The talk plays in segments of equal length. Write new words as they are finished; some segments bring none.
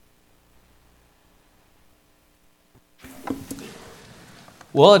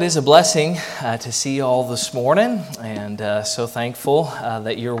Well, it is a blessing to see you all this morning, and so thankful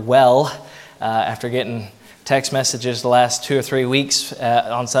that you're well after getting text messages the last 2 or 3 weeks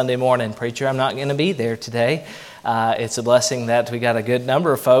on Sunday morning. Preacher, I'm not going to be there today. It's a blessing that we got a good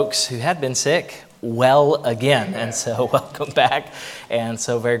number of folks who had been sick well again, and so welcome back. And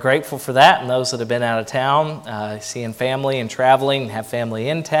so very grateful for that, and those that have been out of town, seeing family and traveling, and have family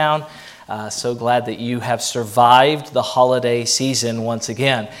in town. So glad that you have survived the holiday season once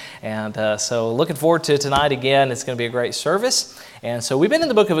again. And so looking forward to tonight again. It's going to be a great service. And so we've been in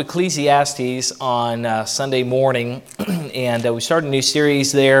the book of Ecclesiastes on Sunday morning, and we started a new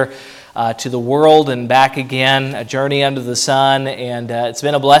series there, To the World and Back Again, A Journey Under the Sun. And it's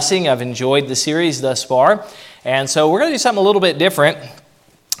been a blessing. I've enjoyed the series thus far. And so we're going to do something a little bit different.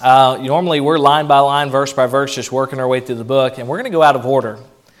 Normally we're line by line, verse by verse, just working our way through the book. And we're going to go out of order.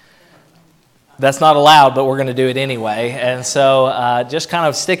 That's not allowed, but we're going to do it anyway. And so just kind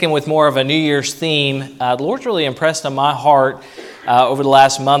of sticking with more of a New Year's theme, the Lord's really impressed on my heart over the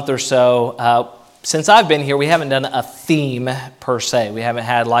last month or so. Since I've been here, we haven't done a theme per se. We haven't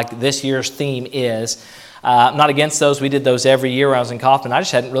had like this year's theme is. I'm not against those. We did those every year when I was in Kaufman. I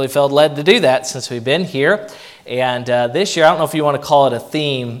just hadn't really felt led to do that since we've been here. And this year, I don't know if you want to call it a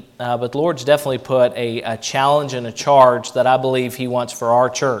theme, but the Lord's definitely put a challenge and a charge that I believe He wants for our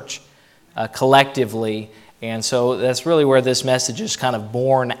church. Collectively, and so that's really where this message is kind of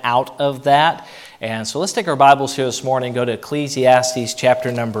born out of that. And so let's take our Bibles here this morning and go to Ecclesiastes chapter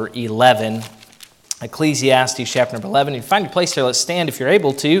number 11. Ecclesiastes chapter number 11. If you find your place there, let's stand if you're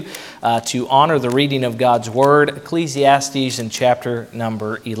able to honor the reading of God's Word. Ecclesiastes in chapter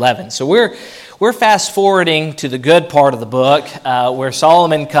number 11. So we're fast forwarding to the good part of the book where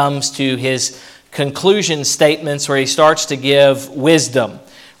Solomon comes to his conclusion statements where he starts to give wisdom.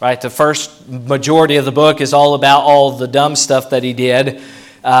 Right, the first majority of the book is all about all the dumb stuff that he did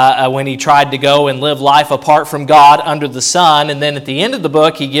when he tried to go and live life apart from God under the sun. And then at the end of the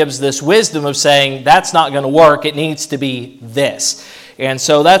book, he gives this wisdom of saying, that's not going to work. It needs to be this. And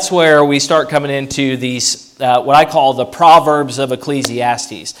so that's where we start coming into these, what I call the Proverbs of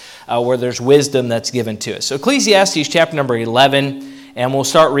Ecclesiastes, where there's wisdom that's given to us. So Ecclesiastes chapter number 11, and we'll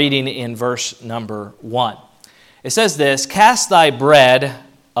start reading in verse number 1. It says this, "Cast thy bread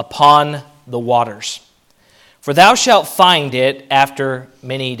upon the waters, for thou shalt find it after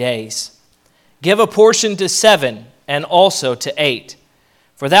many days. Give a portion to 7, and also to 8,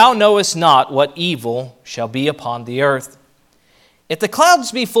 for thou knowest not what evil shall be upon the earth. If the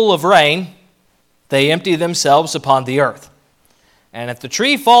clouds be full of rain, they empty themselves upon the earth. And if the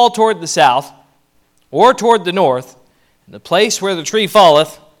tree fall toward the south, or toward the north, in the place where the tree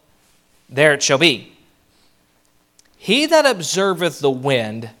falleth, there it shall be. He that observeth the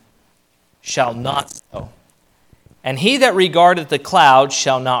wind shall not sow, and he that regardeth the clouds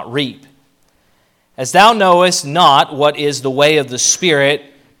shall not reap. As thou knowest not what is the way of the Spirit,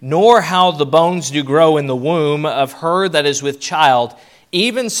 nor how the bones do grow in the womb of her that is with child,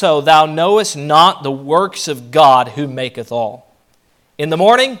 even so thou knowest not the works of God who maketh all. In the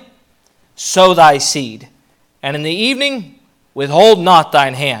morning sow thy seed, and in the evening withhold not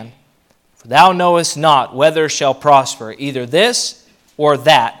thine hand. For thou knowest not whether shall prosper, either this or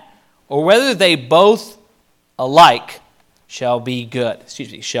that, or whether they both alike shall be good.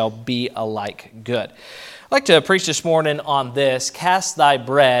 Shall be alike good. I'd like to preach this morning on this, cast thy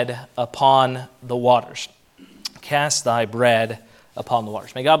bread upon the waters. Cast thy bread upon the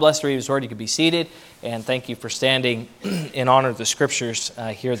waters. May God bless the reading of His Word. You can be seated, and thank you for standing in honor of the Scriptures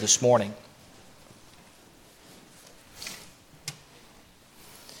here this morning.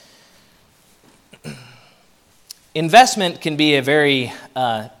 Investment can be a very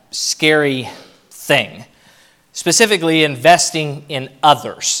scary thing, specifically investing in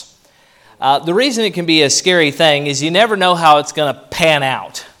others. The reason it can be a scary thing is you never know how it's going to pan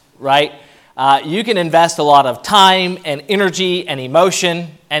out, right? You can invest a lot of time and energy and emotion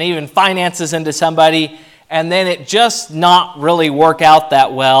and even finances into somebody, and then it just not really work out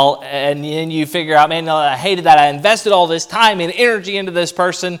that well, and then you figure out, man, no, I hated that. I invested all this time and energy into this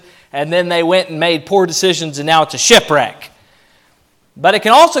person, and then they went and made poor decisions, and now it's a shipwreck. But it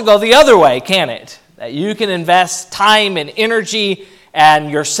can also go the other way, can't it? That you can invest time and energy and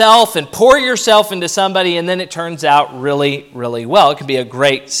yourself and pour yourself into somebody, and then it turns out really, really well. It can be a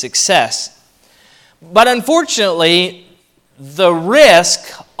great success. But unfortunately, the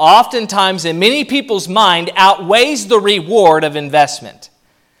risk oftentimes in many people's mind outweighs the reward of investment.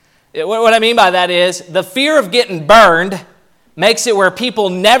 What I mean by that is the fear of getting burned makes it where people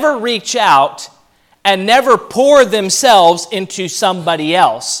never reach out and never pour themselves into somebody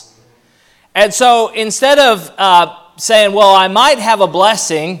else. And so instead of saying, well, I might have a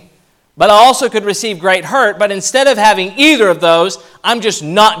blessing, but I also could receive great hurt. But instead of having either of those, I'm just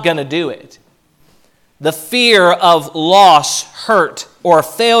not going to do it. The fear of loss, hurt, or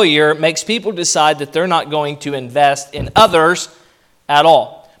failure makes people decide that they're not going to invest in others at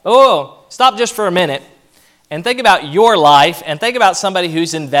all. But whoa, stop just for a minute and think about your life and think about somebody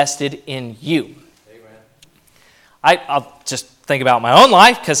who's invested in you. I'll just think about my own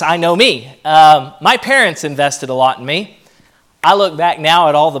life because I know me. My parents invested a lot in me. I look back now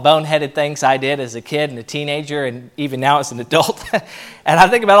at all the boneheaded things I did as a kid and a teenager and even now as an adult. And I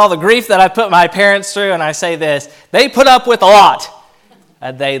think about all the grief that I put my parents through, and I say this: they put up with a lot.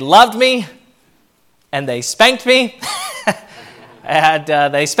 They loved me and they spanked me.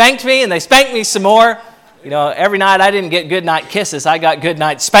 And they spanked me and they spanked me some more. You know, every night I didn't get good night kisses. I got good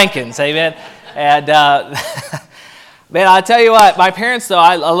night spankings. Amen. And man, I tell you what, my parents, though,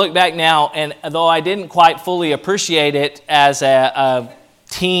 I look back now, and though I didn't quite fully appreciate it as a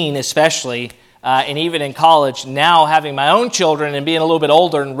teen especially, and even in college, now having my own children and being a little bit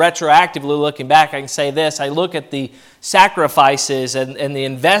older and retroactively looking back, I can say this: I look at the sacrifices and the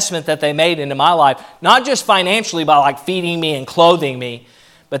investment that they made into my life, not just financially by like feeding me and clothing me,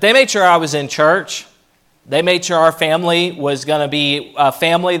 but they made sure I was in church. They made sure our family was going to be a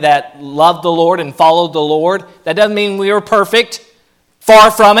family that loved the Lord and followed the Lord. That doesn't mean we were perfect, far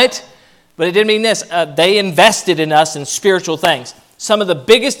from it, but it did mean this: they invested in us in spiritual things. Some of the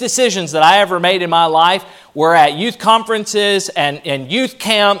biggest decisions that I ever made in my life were at youth conferences and youth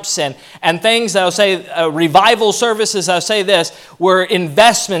camps and things, I'll say, revival services, I'll say this, were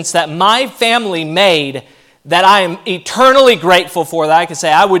investments that my family made that I am eternally grateful for, that I can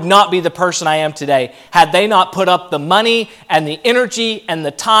say I would not be the person I am today had they not put up the money and the energy and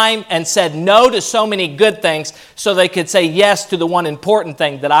the time and said no to so many good things so they could say yes to the one important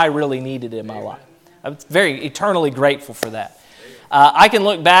thing that I really needed in my life. I'm very eternally grateful for that. I can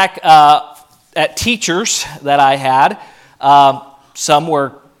look back at teachers that I had. Some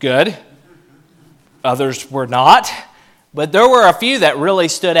were good, others were not. But there were a few that really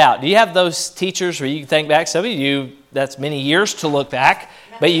stood out. Do you have those teachers where you can think back? Some of you, that's many years to look back,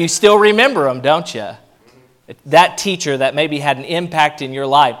 but you still remember them, don't you? That teacher that maybe had an impact in your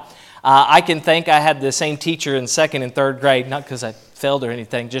life. I can think I had the same teacher in second and third grade, not because I failed or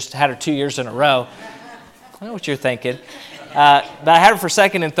anything, just had her 2 years in a row. I know what you're thinking. But I had her for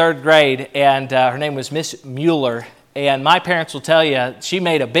second and third grade, and her name was Miss Mueller. And my parents will tell you, she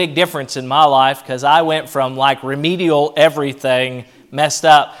made a big difference in my life because I went from like remedial everything messed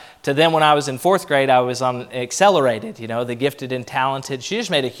up to then when I was in fourth grade, I was on accelerated, the gifted and talented. She just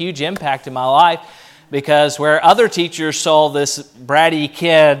made a huge impact in my life because where other teachers saw this bratty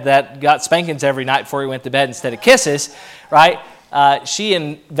kid that got spankings every night before he went to bed instead of kisses, right? She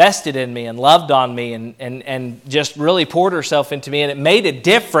invested in me and loved on me and just really poured herself into me. And it made a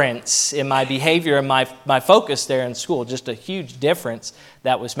difference in my behavior and my focus there in school. Just a huge difference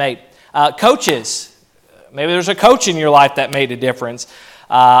that was made. Coaches. Maybe there's a coach in your life that made a difference.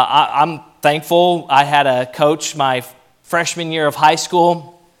 I'm thankful I had a coach my freshman year of high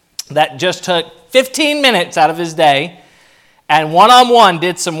school that just took 15 minutes out of his day and one-on-one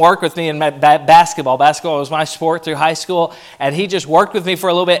did some work with me in basketball. Basketball was my sport through high school, and he just worked with me for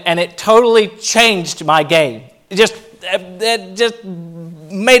a little bit, and it totally changed my game. It just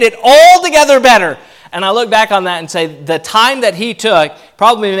made it all together better. And I look back on that and say the time that he took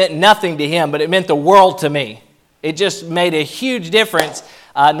probably meant nothing to him, but it meant the world to me. It just made a huge difference,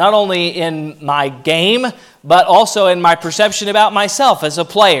 not only in my game, but also in my perception about myself as a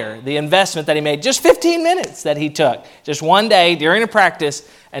player. The investment that he made, just 15 minutes that he took, just one day during a practice,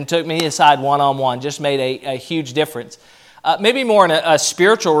 and took me aside one-on-one, just made a huge difference. Maybe more in a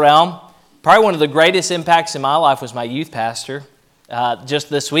spiritual realm, probably one of the greatest impacts in my life was my youth pastor. Just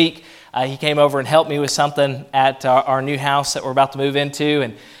this week, he came over and helped me with something at our new house that we're about to move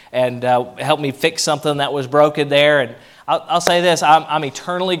into, and helped me fix something that was broken there. And I'll say this, I'm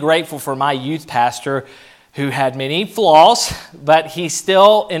eternally grateful for my youth pastor who had many flaws, but he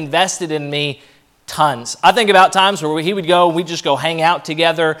still invested in me tons. I think about times where he would go, we'd just go hang out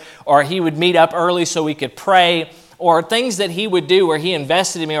together, or he would meet up early so we could pray, or things that he would do where he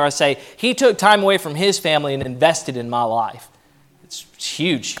invested in me, or I say, he took time away from his family and invested in my life. It's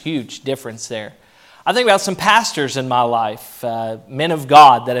huge, huge difference there. I think about some pastors in my life, men of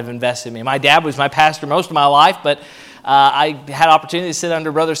God that have invested in me. My dad was my pastor most of my life, but I had opportunity to sit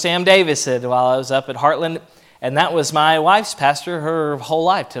under Brother Sam Davis while I was up at Heartland, and that was my wife's pastor her whole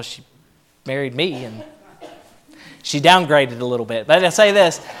life till she married me. And She downgraded a little bit. But I say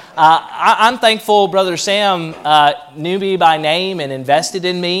this, I'm thankful Brother Sam knew me by name and invested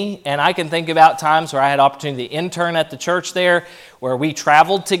in me. And I can think about times where I had opportunity to intern at the church there, where we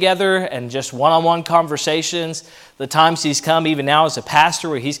traveled together and just one-on-one conversations. The times he's come, even now as a pastor,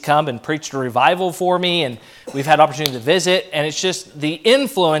 where he's come and preached a revival for me, and we've had opportunity to visit. And it's just the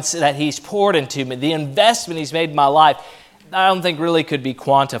influence that he's poured into me, the investment he's made in my life, I don't think really could be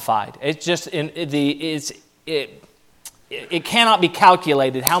quantified. It's just it cannot be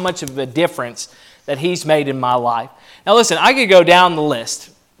calculated how much of a difference that he's made in my life. Now listen, I could go down the list.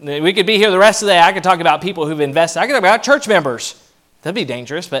 We could be here the rest of the day. I could talk about people who've invested. I could talk about church members. That'd be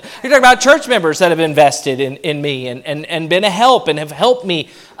dangerous, but I could talk about church members that have invested in me and been a help and have helped me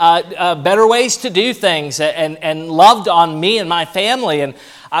better ways to do things and loved on me and my family. And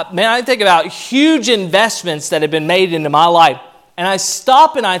I think about huge investments that have been made into my life. And I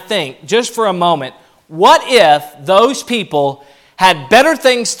stop and I think, just for a moment, what if those people had better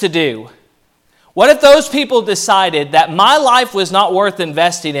things to do? What if those people decided that my life was not worth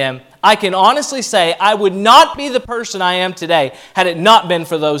investing in? I can honestly say I would not be the person I am today had it not been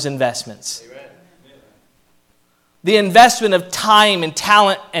for those investments. Amen. The investment of time and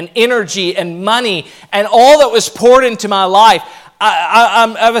talent and energy and money and all that was poured into my life.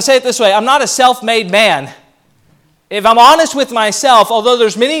 I say it this way, I'm not a self-made man. If I'm honest with myself, although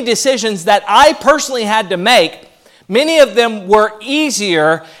there's many decisions that I personally had to make, many of them were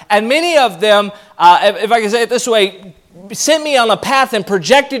easier, and many of them, if I can say it this way, sent me on a path and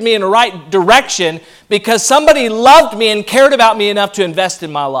projected me in the right direction because somebody loved me and cared about me enough to invest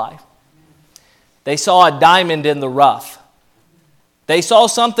in my life. They saw a diamond in the rough. They saw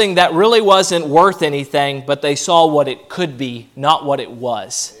something that really wasn't worth anything, but they saw what it could be, not what it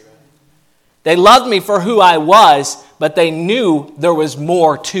was. They loved me for who I was, but they knew there was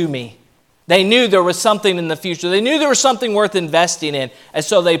more to me. They knew there was something in the future. They knew there was something worth investing in, and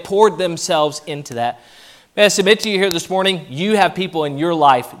so they poured themselves into that. May I submit to you here this morning, you have people in your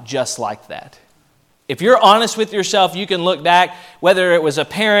life just like that. If you're honest with yourself, you can look back, whether it was a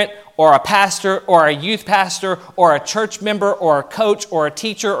parent or a pastor or a youth pastor or a church member or a coach or a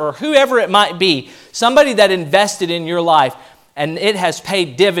teacher or whoever it might be, somebody that invested in your life, and it has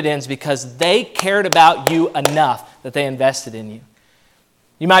paid dividends because they cared about you enough that they invested in you.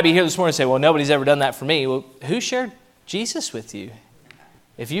 You might be here this morning and say, well, nobody's ever done that for me. Well, who shared Jesus with you?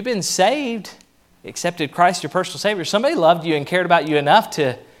 If you've been saved, accepted Christ your personal Savior, somebody loved you and cared about you enough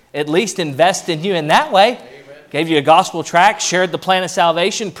to at least invest in you in that way. Amen. Gave you a gospel tract, shared the plan of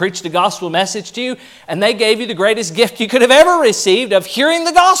salvation, preached the gospel message to you, and they gave you the greatest gift you could have ever received of hearing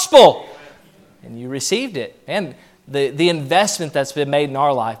the gospel. Amen. And you received it. And the investment that's been made in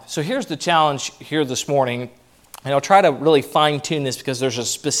our life. So here's the challenge here this morning, and I'll try to really fine-tune this because there's a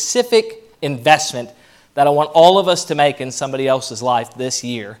specific investment that I want all of us to make in somebody else's life this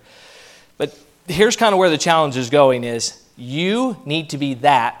year. But here's kind of where the challenge is going is you need to be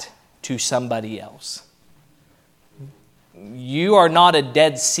that to somebody else. You are not a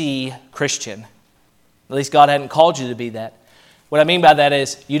Dead Sea Christian. At least God hadn't called you to be that. What I mean by that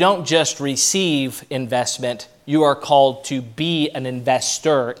is you don't just receive investment, you are called to be an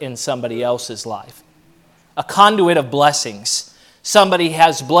investor in somebody else's life. A conduit of blessings. Somebody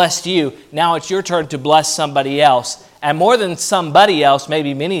has blessed you, now it's your turn to bless somebody else. And more than somebody else,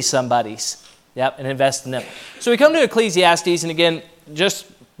 maybe many somebodies. Yep, and invest in them. So we come to Ecclesiastes, and again, just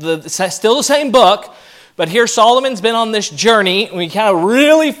still the same book, but here Solomon's been on this journey, and we kind of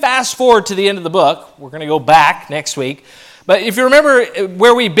really fast forward to the end of the book. We're going to go back next week. But if you remember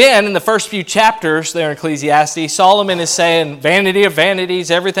where we've been in the first few chapters there in Ecclesiastes, Solomon is saying, vanity of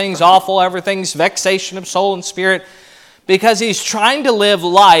vanities, everything's awful, everything's vexation of soul and spirit, because he's trying to live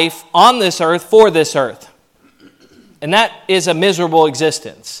life on this earth for this earth. And that is a miserable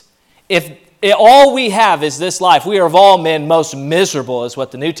existence. If all we have is this life, we are of all men most miserable, is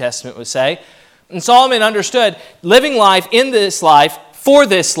what the New Testament would say. And Solomon understood living life in this life, for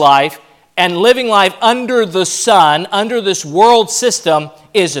this life, and living life under the sun, under this world system,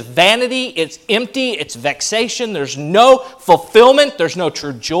 is vanity, it's empty, it's vexation, there's no fulfillment, there's no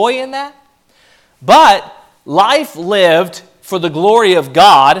true joy in that. But life lived for the glory of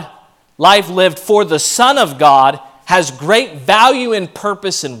God, life lived for the Son of God, has great value and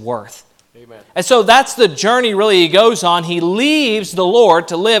purpose and worth. Amen. And so that's the journey really he goes on. He leaves the Lord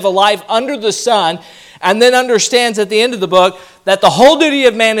to live a life under the sun, and then understands at the end of the book that the whole duty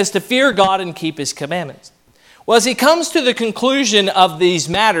of man is to fear God and keep His commandments. Well, as he comes to the conclusion of these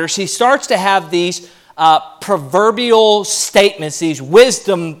matters, he starts to have these proverbial statements, these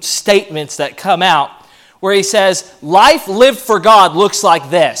wisdom statements that come out, where he says, life lived for God looks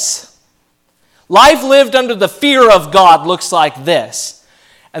like this. Life lived under the fear of God looks like this.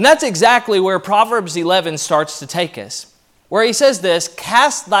 And that's exactly where Proverbs 11 starts to take us, where he says this,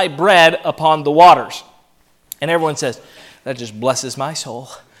 cast thy bread upon the waters. And everyone says, that just blesses my soul.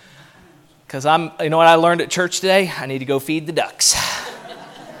 Because you know what I learned at church today? I need to go feed the ducks.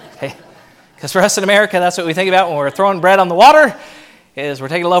 Okay? Because for us in America, that's what we think about when we're throwing bread on the water, is we're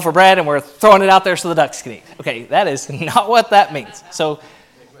taking a loaf of bread and we're throwing it out there so the ducks can eat. Okay, that is not what that means. So,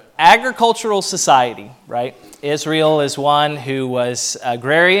 agricultural society, right? Israel is one who was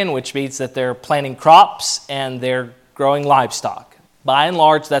agrarian, which means that they're planting crops and they're growing livestock. By and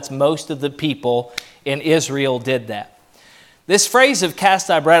large, that's most of the people in Israel did that. This phrase of cast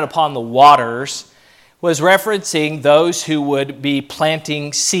thy bread upon the waters was referencing those who would be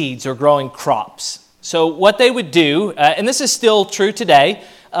planting seeds or growing crops. So what they would do, and this is still true today,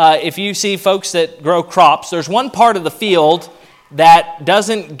 if you see folks that grow crops, there's one part of the field that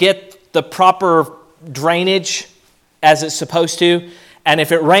doesn't get the proper drainage as it's supposed to, and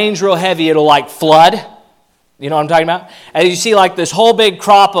if it rains real heavy, it'll like flood. You know what I'm talking about? And you see like this whole big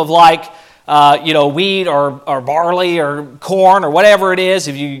crop of like, wheat or barley or corn or whatever it is.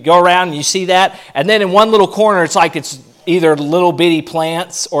 If you go around and you see that, and then in one little corner, it's like it's either little bitty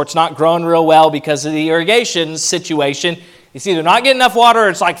plants or it's not growing real well because of the irrigation situation. It's either not getting enough water or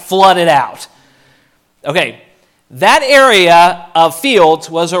it's like flooded out. Okay, that area of fields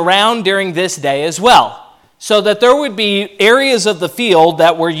was around during this day as well. So that there would be areas of the field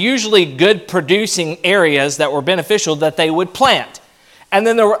that were usually good producing areas that were beneficial that they would plant. And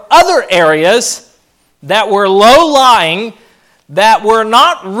then there were other areas that were low-lying that were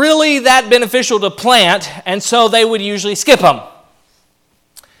not really that beneficial to plant, and so they would usually skip them.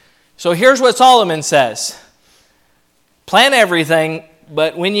 So here's what Solomon says. Plant everything,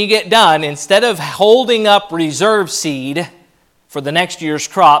 but when you get done, instead of holding up reserve seed for the next year's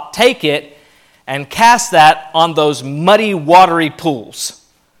crop, take it and cast that on those muddy, watery pools.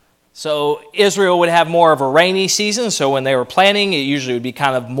 So Israel would have more of a rainy season, so when they were planting, it usually would be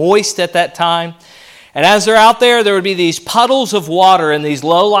kind of moist at that time. And as they're out there, there would be these puddles of water in these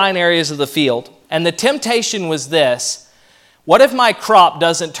low-lying areas of the field. And the temptation was this: what if my crop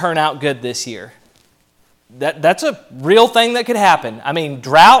doesn't turn out good this year? That's a real thing that could happen. I mean,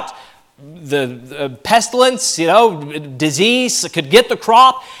 drought, the pestilence, disease could get the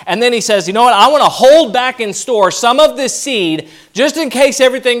crop. And then he says, you know what, I want to hold back in store some of this seed just in case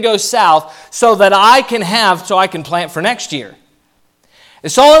everything goes south so that I can plant for next year.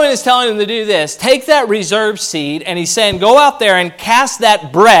 And Solomon is telling him to do this. Take that reserve seed, and he's saying, go out there and cast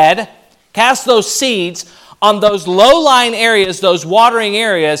that bread, cast those seeds on those low-lying areas, those watering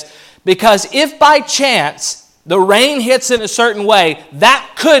areas, because if by chance the rain hits in a certain way,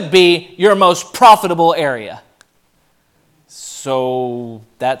 that could be your most profitable area. So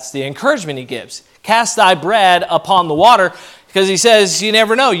that's the encouragement he gives. Cast thy bread upon the water, because he says, you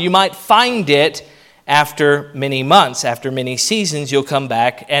never know, you might find it after many months, after many seasons, you'll come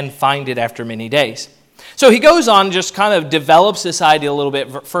back and find it after many days. So he goes on, just kind of develops this idea a little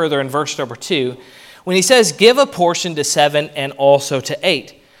bit further in verse number 2, when he says, give a portion to 7 and also to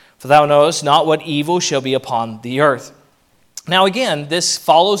 8. For thou knowest not what evil shall be upon the earth. Now again, this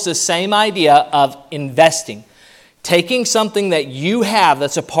follows the same idea of investing. Taking something that you have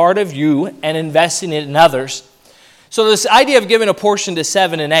that's a part of you and investing it in others. So this idea of giving a portion to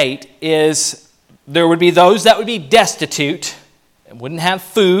 7 and 8 is there would be those that would be destitute and wouldn't have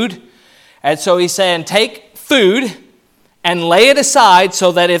food. And so he's saying take food and lay it aside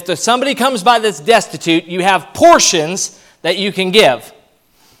so that if somebody comes by that's destitute, you have portions that you can give.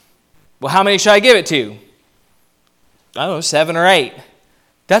 Well, how many should I give it to? I don't know, 7 or 8.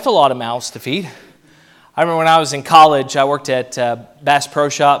 That's a lot of mouths to feed. I remember when I was in college, I worked at Bass Pro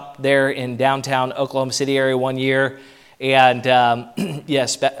Shop there in downtown Oklahoma City area one year. And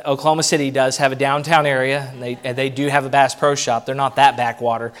yes, Oklahoma City does have a downtown area, and they do have a Bass Pro Shop. They're not that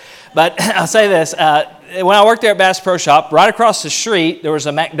backwater. But I'll say this, when I worked there at Bass Pro Shop, right across the street, there was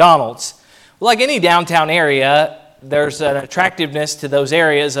a McDonald's. Well, like any downtown area, there's an attractiveness to those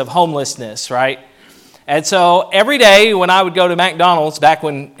areas of homelessness, right? And so every day when I would go to McDonald's, back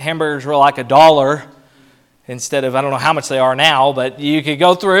when hamburgers were like $1, instead of, I don't know how much they are now, but you could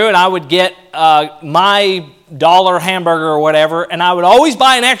go through and I would get my $1 hamburger or whatever, and I would always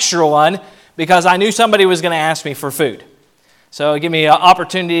buy an extra one because I knew somebody was going to ask me for food. So it gave me an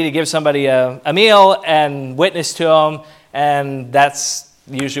opportunity to give somebody a meal and witness to them, and that's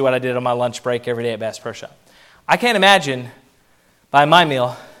usually what I did on my lunch break every day at Bass Pro Shop. I can't imagine buying my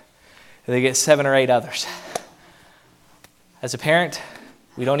meal if they get 7 or 8 others. As a parent,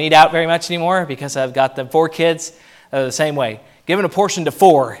 we don't eat out very much anymore because I've got the 4 kids the same way. Giving a portion to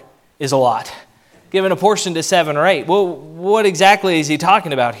 4 is a lot. giving a portion to 7 or 8. Well, what exactly is he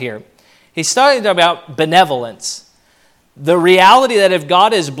talking about here? He's talking about benevolence. The reality that if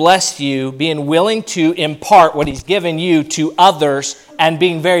God has blessed you, being willing to impart what he's given you to others and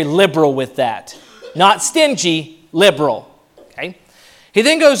being very liberal with that. Not stingy, liberal. Okay? He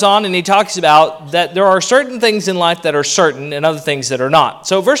then goes on and he talks about that there are certain things in life that are certain and other things that are not.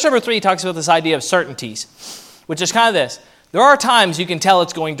 So verse number 3 talks about this idea of certainties, which is kind of this. There are times you can tell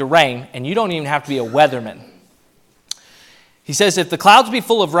it's going to rain and you don't even have to be a weatherman. He says if the clouds be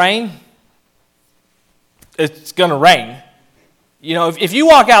full of rain, it's going to rain. You know, if you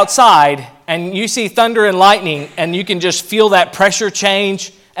walk outside and you see thunder and lightning and you can just feel that pressure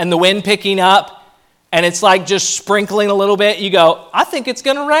change and the wind picking up and it's like just sprinkling a little bit, you go, I think it's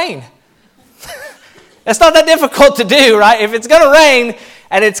going to rain. It's not that difficult to do, right? If it's going to rain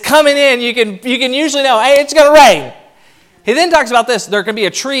and it's coming in, you can usually know, hey, it's going to rain. He then talks about this. There can be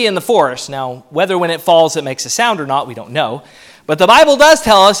a tree in the forest. Now, whether when it falls it makes a sound or not, we don't know. But the Bible does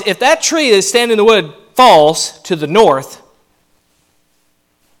tell us if that tree that's standing in the wood falls to the north,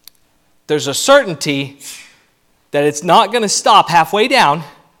 there's a certainty that it's not going to stop halfway down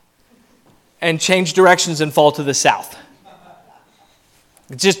and change directions and fall to the south.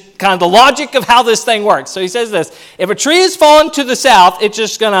 It's just kind of the logic of how this thing works. So he says this, if a tree is falling to the south, it's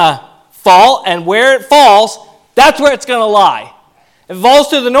just going to fall, and where it falls, that's where it's going to lie. If it falls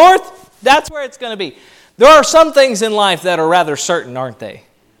to the north, that's where it's going to be. There are some things in life that are rather certain, aren't they?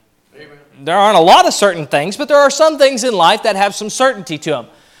 Amen. There aren't a lot of certain things, but there are some things in life that have some certainty to them.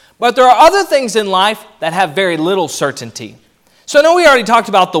 But there are other things in life that have very little certainty. So I know we already talked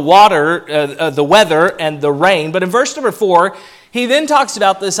about the water, the weather, and the rain, but in verse number 4, he then talks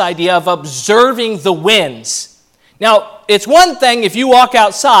about this idea of observing the winds. Now, it's one thing if you walk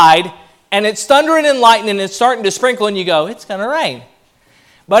outside and it's thundering and lightning and it's starting to sprinkle and you go, it's going to rain.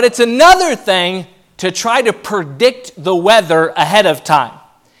 But it's another thing to try to predict the weather ahead of time.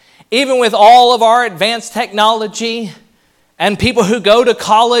 Even with all of our advanced technology and people who go to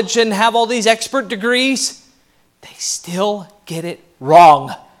college and have all these expert degrees, they still get it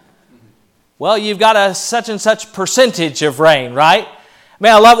wrong. Well, you've got a such and such percentage of rain, right?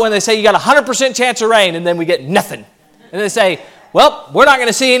 Man, I love it when they say you got a 100% chance of rain and then we get nothing. And they say, well, we're not going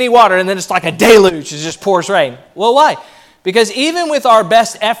to see any water, and then it's like a deluge. It just pours rain. Well, why? Because even with our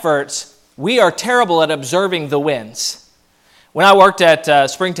best efforts, we are terrible at observing the winds. When I worked at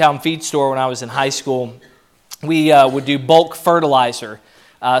Springtown Feed Store when I was in high school, we would do bulk fertilizer.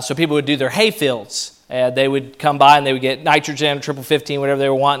 So people would do their hay fields. They would come by and they would get nitrogen, triple 15, whatever they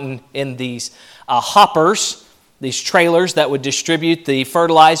were wanting in these hoppers, these trailers that would distribute the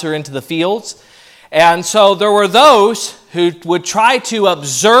fertilizer into the fields. And so there were those who would try to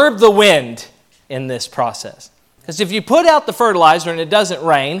observe the wind in this process. Because if you put out the fertilizer and it doesn't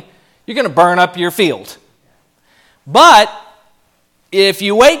rain, you're going to burn up your field. But if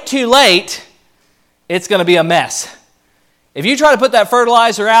you wait too late, it's going to be a mess. If you try to put that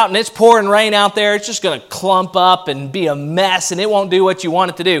fertilizer out and it's pouring rain out there, it's just going to clump up and be a mess and it won't do what you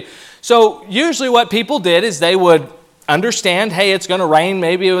want it to do. So usually what people did is they would understand, hey, it's going to rain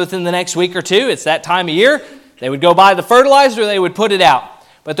maybe within the next week or two. It's that time of year. They would go buy the fertilizer, they would put it out.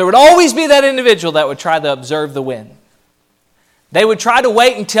 But there would always be that individual that would try to observe the wind. They would try to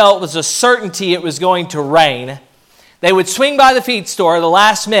wait until it was a certainty it was going to rain. They would swing by the feed store the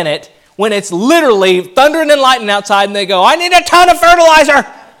last minute when it's literally thundering and lightning outside and they go, I need a ton of fertilizer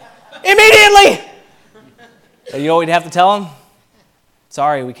immediately. You know what we'd have to tell them?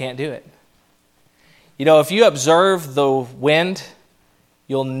 Sorry, we can't do it. You know, if you observe the wind,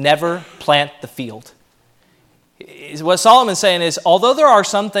 you'll never plant the field. What Solomon's saying is, although there are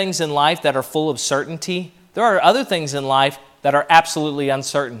some things in life that are full of certainty, there are other things in life that are absolutely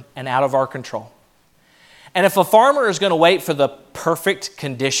uncertain and out of our control. And if a farmer is going to wait for the perfect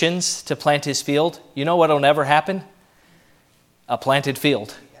conditions to plant his field, you know what will never happen? A planted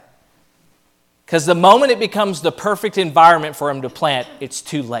field. Because the moment it becomes the perfect environment for him to plant, it's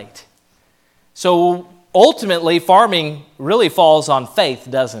too late. So ultimately, farming really falls on faith,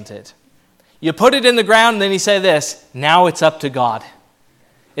 doesn't it? You put it in the ground and then you say this, now it's up to God.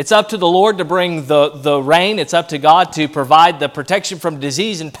 It's up to the Lord to bring the rain. It's up to God to provide the protection from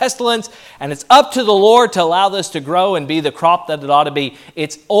disease and pestilence. And it's up to the Lord to allow this to grow and be the crop that it ought to be.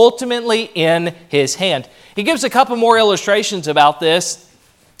 It's ultimately in His hand. He gives a couple more illustrations about this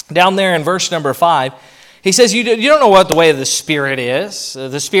down there in verse number 5. He says, you don't know what the way of the Spirit is.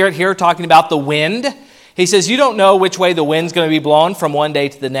 The Spirit here talking about the wind. He says, you don't know which way the wind's going to be blowing from one day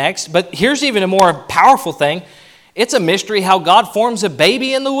to the next. But here's even a more powerful thing. It's a mystery how God forms a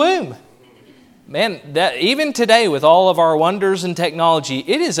baby in the womb. Man, that even today with all of our wonders and technology,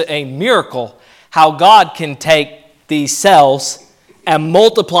 it is a miracle how God can take these cells and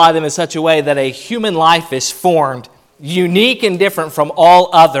multiply them in such a way that a human life is formed, unique and different from all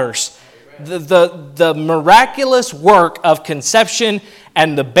others. The miraculous work of conception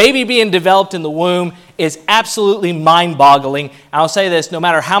and the baby being developed in the womb is absolutely mind-boggling. I'll say this, no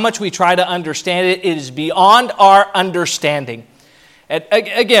matter how much we try to understand it, it is beyond our understanding. And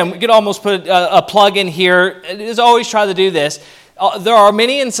again, we could almost put a plug in here. It is always try to do this. There are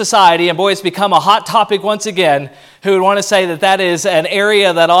many in society, and boy, it's become a hot topic once again, who would want to say that is an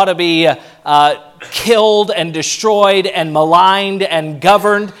area that ought to be killed and destroyed and maligned and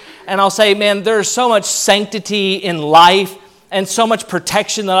governed. And I'll say, man, there's so much sanctity in life and so much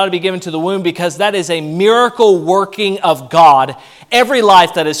protection that ought to be given to the womb, because that is a miracle working of God, every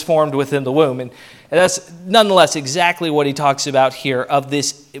life that is formed within the womb. And that's nonetheless exactly what he talks about here, of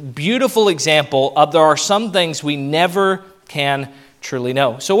this beautiful example of there are some things we never can truly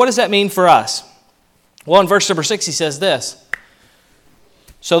know. So what does that mean for us? Well, in verse number 6, he says this: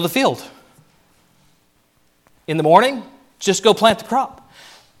 sow the field. In the morning, just go plant the crop.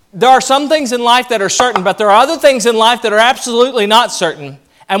 There are some things in life that are certain, but there are other things in life that are absolutely not certain.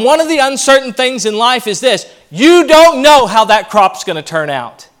 And one of the uncertain things in life is this: you don't know how that crop's going to turn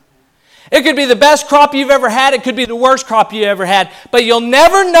out. It could be the best crop you've ever had. It could be the worst crop you ever had. But you'll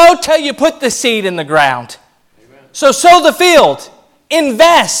never know till you put the seed in the ground. So sow the field.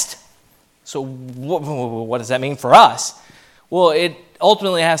 Invest. So what does that mean for us? Well, it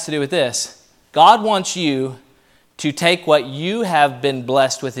ultimately has to do with this. God wants you to take what you have been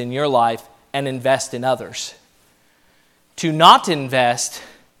blessed with in your life and invest in others. To not invest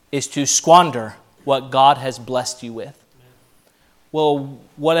is to squander what God has blessed you with. Well,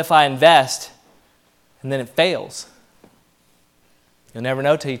 what if I invest and then it fails? You'll never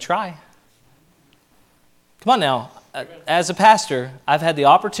know till you try. Come on now. As a pastor, I've had the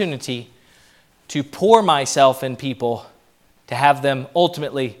opportunity to pour myself in people to have them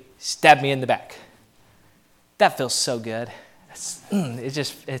ultimately stab me in the back. That feels so good.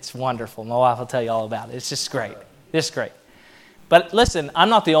 It's wonderful. My wife will tell you all about it. It's just great. Just great. But listen, I'm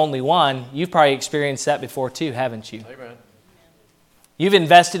not the only one. You've probably experienced that before too, haven't you? Amen. You've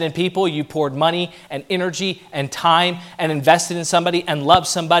invested in people, you poured money and energy and time and invested in somebody and loved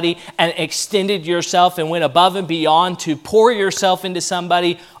somebody and extended yourself and went above and beyond to pour yourself into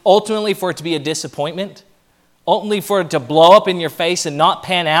somebody, ultimately for it to be a disappointment, ultimately for it to blow up in your face and not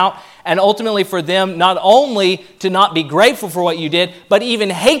pan out, and ultimately for them not only to not be grateful for what you did, but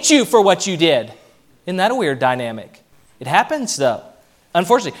even hate you for what you did. Isn't that a weird dynamic? It happens though.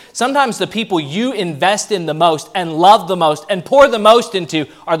 Unfortunately, sometimes the people you invest in the most and love the most and pour the most into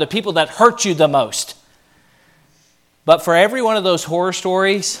are the people that hurt you the most. But for every one of those horror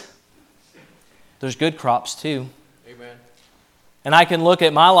stories, there's good crops too. Amen. And I can look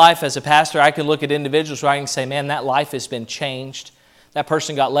at my life as a pastor, I can look at individuals where I can say, man, that life has been changed. That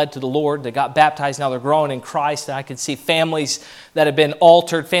person got led to the Lord, they got baptized, now they're growing in Christ. And I can see families that have been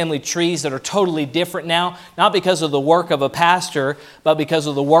altered, family trees that are totally different now, not because of the work of a pastor, but because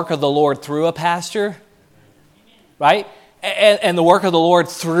of the work of the Lord through a pastor, right? And the work of the Lord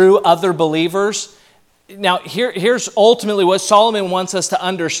through other believers. Now, here's ultimately what Solomon wants us to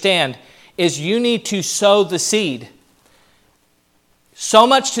understand, is you need to sow the seed. So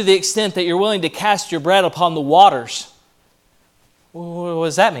much to the extent that you're willing to cast your bread upon the waters. What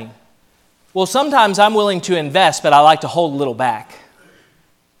does that mean? Well, sometimes I'm willing to invest, but I like to hold a little back. You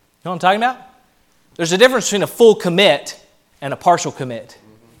know what I'm talking about? There's a difference between a full commit and a partial commit.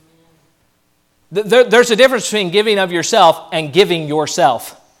 There's a difference between giving of yourself and giving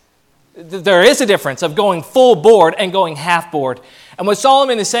yourself. There is a difference of going full board and going half board. And what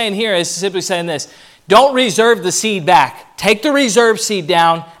Solomon is saying here is simply saying this: don't reserve the seed back. Take the reserved seed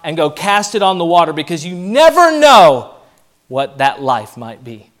down and go cast it on the water, because you never know what that life might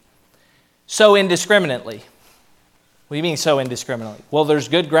be. Sow indiscriminately. What do you mean sow indiscriminately? Well, there's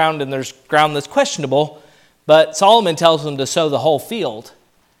good ground and there's ground that's questionable, but Solomon tells them to sow the whole field.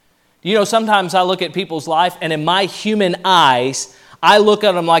 You know, sometimes I look at people's life, and in my human eyes, I look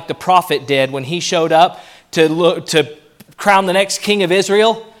at them like the prophet did when he showed up to crown the next king of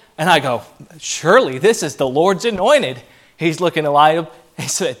Israel, and I go, surely this is the Lord's anointed. He's looking at Eliab. He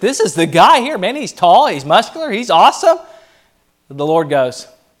said, this is the guy here, man. He's tall, he's muscular, he's awesome. The Lord goes,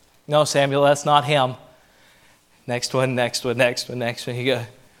 no, Samuel, that's not him. Next one. He goes,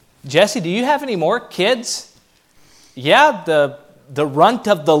 Jesse, do you have any more kids? Yeah, the runt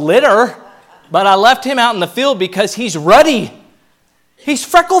of the litter, but I left him out in the field because he's ruddy. He's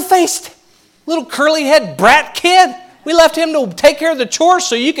freckle-faced, little curly-head brat kid. We left him to take care of the chores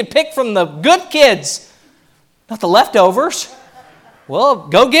so you could pick from the good kids, not the leftovers. Well,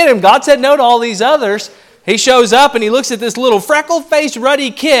 go get him. God said no to all these others. He shows up and he looks at this little freckle-faced,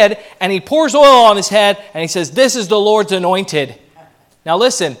 ruddy kid, and he pours oil on his head, and he says, "This is the Lord's anointed." Now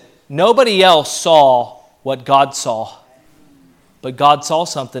listen, nobody else saw what God saw. But God saw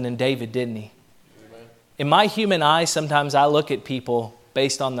something in David, didn't he? Amen. In my human eyes, sometimes I look at people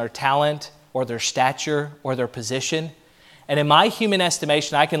based on their talent or their stature or their position. And in my human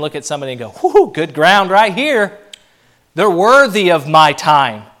estimation, I can look at somebody and go, "Whoo, good ground right here. They're worthy of my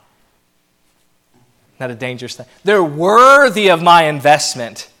time." Not a dangerous thing. They're worthy of my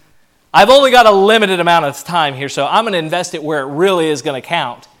investment. I've only got a limited amount of time here, so I'm going to invest it where it really is going to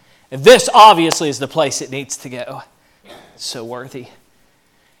count. And this obviously is the place it needs to go. It's so worthy.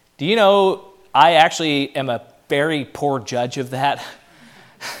 Do you know I actually am a very poor judge of that?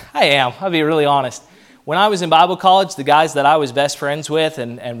 I am. I'll be really honest. When I was in Bible college, the guys that I was best friends with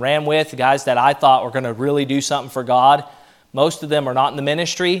and ran with, the guys that I thought were going to really do something for God, most of them are not in the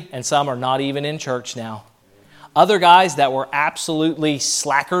ministry, and some are not even in church now. Other guys that were absolutely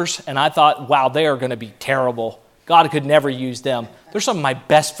slackers, and I thought, wow, they are going to be terrible. God could never use them. They're some of my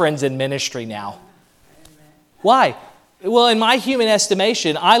best friends in ministry now. Why? Well, in my human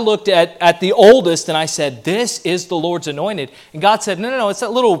estimation, I looked at the oldest and I said, "This is the Lord's anointed." And God said, no, it's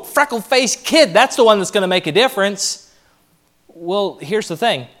that little freckle-faced kid. That's the one that's going to make a difference. Well, here's the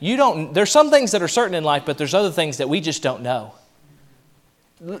thing. There's some things that are certain in life, but there's other things that we just don't know.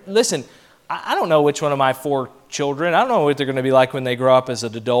 Listen, I don't know which one of my 4 children, I don't know what they're going to be like when they grow up as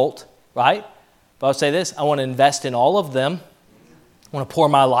an adult, right? But I'll say this, I want to invest in all of them. I want to pour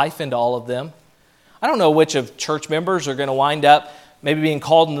my life into all of them. I don't know which of church members are going to wind up maybe being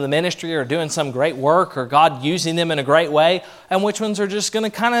called into the ministry or doing some great work or God using them in a great way, and which ones are just going to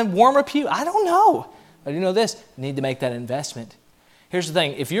kind of warm a pew. I don't know. But you know this, you need to make that investment. Here's the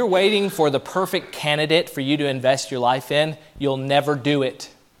thing, if you're waiting for the perfect candidate for you to invest your life in, you'll never do it.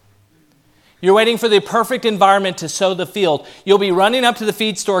 You're waiting for the perfect environment to sow the field. You'll be running up to the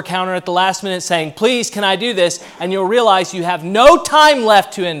feed store counter at the last minute saying, "Please, can I do this?" And you'll realize you have no time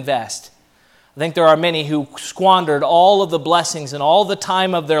left to invest. I think there are many who squandered all of the blessings and all the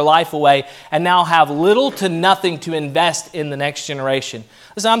time of their life away and now have little to nothing to invest in the next generation.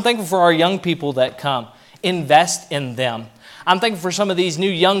 Listen, I'm thankful for our young people that come. Invest in them. I'm thankful for some of these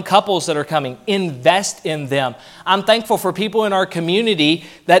new young couples that are coming. Invest in them. I'm thankful for people in our community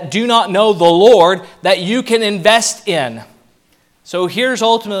that do not know the Lord that you can invest in. So here's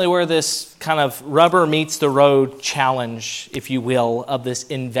ultimately where this kind of rubber meets the road challenge, if you will, of this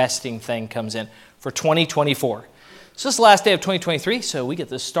investing thing comes in for 2024. So this is the last day of 2023, so we get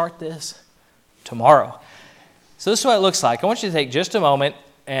to start this tomorrow. So this is what it looks like. I want you to take just a moment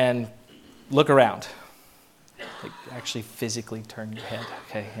and look around. Like actually physically turn your head.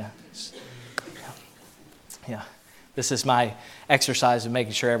 Okay, yeah. This is my exercise of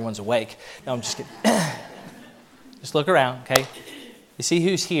making sure everyone's awake. No, I'm just kidding. Just look around, okay? You see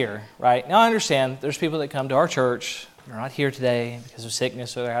who's here, right? Now I understand there's people that come to our church. They're not here today because of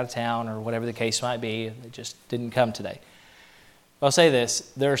sickness or they're out of town or whatever the case might be. They just didn't come today. But I'll say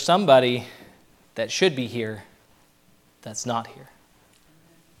this. There's somebody that should be here that's not here.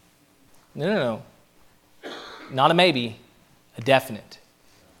 No. Not a maybe, a definite.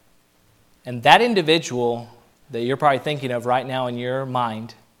 And that individual that you're probably thinking of right now in your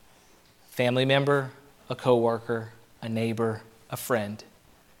mind, family member, a coworker, a neighbor, a friend,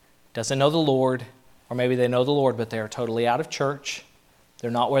 doesn't know the Lord, or maybe they know the Lord, but they are totally out of church.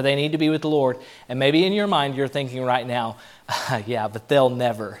 They're not where they need to be with the Lord. And maybe in your mind you're thinking right now, yeah, but they'll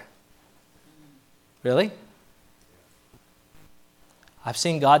never. Really? I've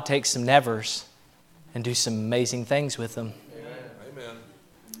seen God take some nevers and do some amazing things with them. Amen.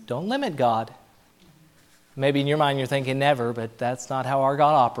 Don't limit God. Maybe in your mind you're thinking never, but that's not how our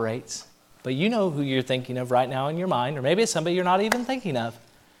God operates. But you know who you're thinking of right now in your mind, or maybe it's somebody you're not even thinking of.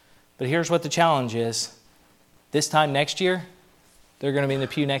 But here's what the challenge is. This time next year, they're going to be in the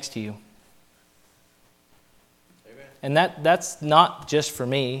pew next to you. Amen. And that's not just for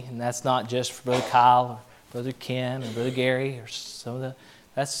me, and that's not just for Brother Kyle, or Brother Ken, or Brother Gary, or some of the...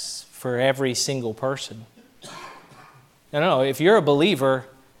 That's for every single person. No. If you're a believer,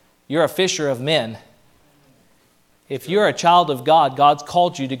 you're a fisher of men. If you're a child of God, God's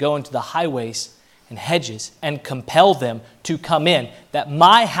called you to go into the highways and hedges and compel them to come in, that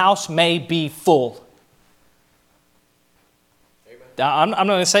my house may be full. Amen. I'm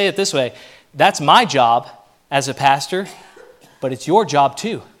going to say it this way. That's my job as a pastor, but it's your job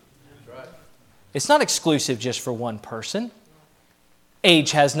too. That's right. It's not exclusive just for one person.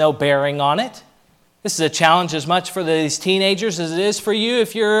 Age has no bearing on it. This is a challenge as much for these teenagers as it is for you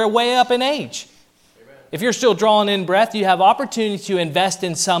if you're way up in age. Amen. if you're still drawing in breath, you have opportunity to invest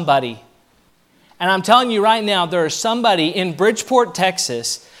in somebody. And I'm telling you right now, there is somebody in Bridgeport,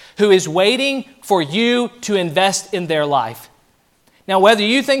 Texas, who is waiting for you to invest in their life. Now, whether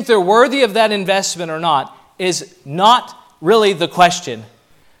you think they're worthy of that investment or not is not really the question.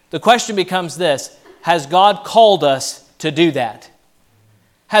 The question becomes this: has God called us to do that?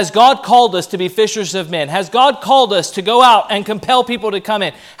 Has God called us to be fishers of men? Has God called us to go out and compel people to come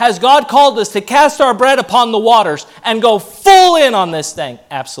in? Has God called us to cast our bread upon the waters and go full in on this thing?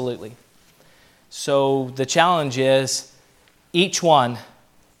 Absolutely. So the challenge is, each one,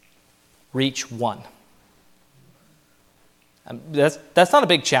 reach one. That's not a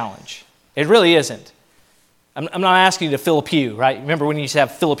big challenge. It really isn't. I'm not asking you to fill a pew, right? Remember when you used to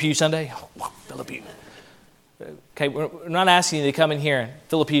have fill a pew Sunday? Oh, fill a pew. Okay, we're not asking you to come in here and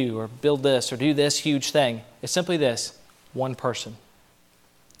fill a pew or build this or do this huge thing. It's simply this: one person.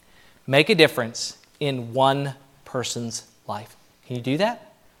 Make a difference in one person's life. Can you do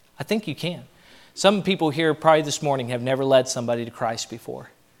that? I think you can. Some people here probably this morning have never led somebody to Christ before.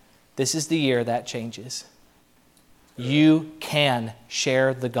 This is the year that changes. You can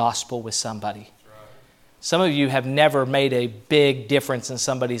share the gospel with somebody. Some of you have never made a big difference in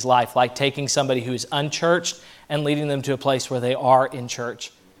somebody's life, like taking somebody who is unchurched and leading them to a place where they are in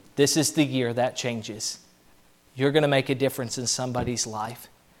church. This is the year that changes. You're going to make a difference in somebody's life.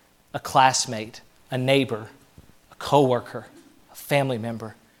 A classmate, a neighbor, a coworker, a family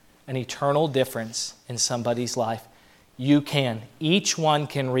member, an eternal difference in somebody's life. You can. Each one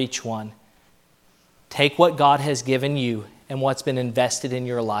can reach one. Take what God has given you and what's been invested in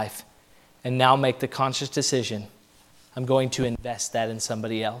your life, and now make the conscious decision: I'm going to invest that in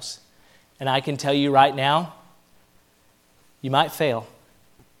somebody else. And I can tell you right now, you might fail.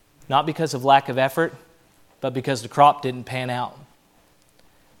 Not because of lack of effort, but because the crop didn't pan out.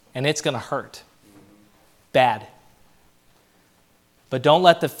 And it's going to hurt. Bad. But don't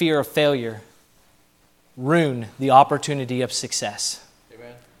let the fear of failure ruin the opportunity of success.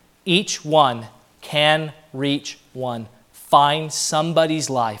 Amen. Each one can reach one. Find somebody's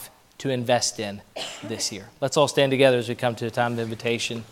life to invest in this year. Let's all stand together as we come to a time of invitation.